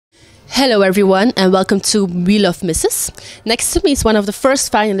Hello everyone and welcome to We Love Misses. Next to me is one of the first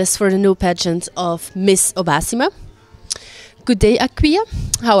finalists for the new pageant of Miss Obaasima. Good day, Akua.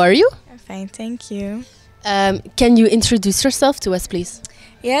 How are you? I'm fine, thank you. Can you introduce yourself to us, please?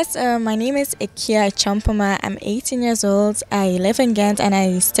 Yes, my name is Acheampongmaa. I'm 18 years old. I live in Ghent and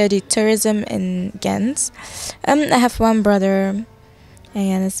I study tourism in Ghent. I have one brother,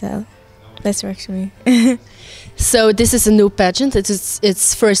 and so this works for me. So this is a new pageant. It is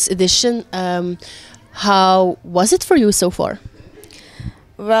its first edition. How was it for you so far?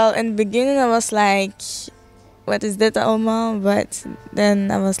 Well, in the beginning I was like, what is that allemaal? But then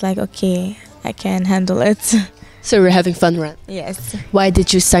I was like, okay, I can handle it. So you're having fun, right? Yes. Why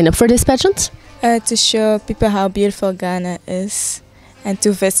did you sign up for this pageant? To show people how beautiful Ghana is and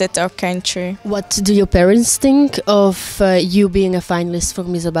to visit our country. What do your parents think of you being a finalist for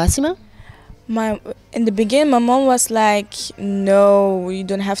Miss Obaasima? In the beginning, my mom was like, "No, you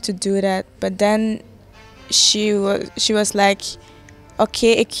don't have to do that." But then she was like,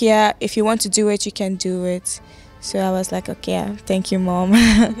 "Okay, Ikea, if you want to do it, you can do it." So I was like, "Okay, thank you, mom."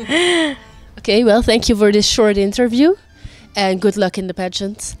 Okay, well, thank you for this short interview, and good luck in the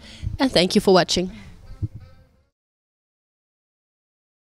pageant, and thank you for watching.